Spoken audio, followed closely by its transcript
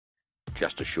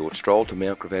Just a short stroll to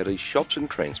Mount Gravatt East shops and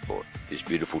transport. This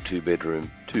beautiful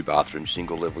 2-bedroom, 2-bathroom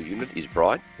single-level unit is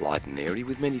bright, light and airy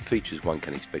with many features one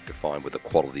can expect to find with a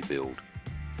quality build.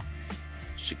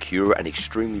 Secure and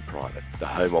extremely private, the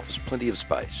home offers plenty of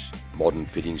space, modern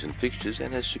fittings and fixtures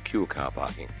and has secure car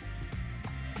parking.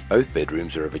 Both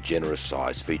bedrooms are of a generous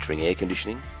size featuring air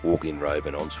conditioning, walk-in robe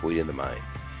and ensuite in the main.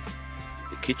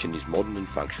 The kitchen is modern and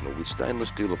functional with stainless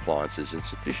steel appliances and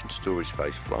sufficient storage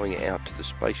space flowing out to the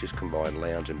spacious combined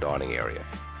lounge and dining area.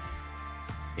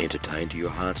 Entertain to your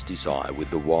heart's desire with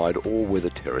the wide all-weather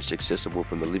terrace accessible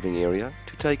from the living area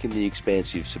to take in the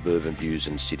expansive suburban views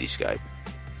and cityscape.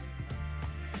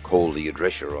 Call the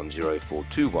addresser on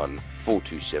 0421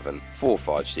 427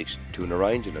 456 to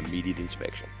arrange an immediate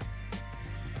inspection.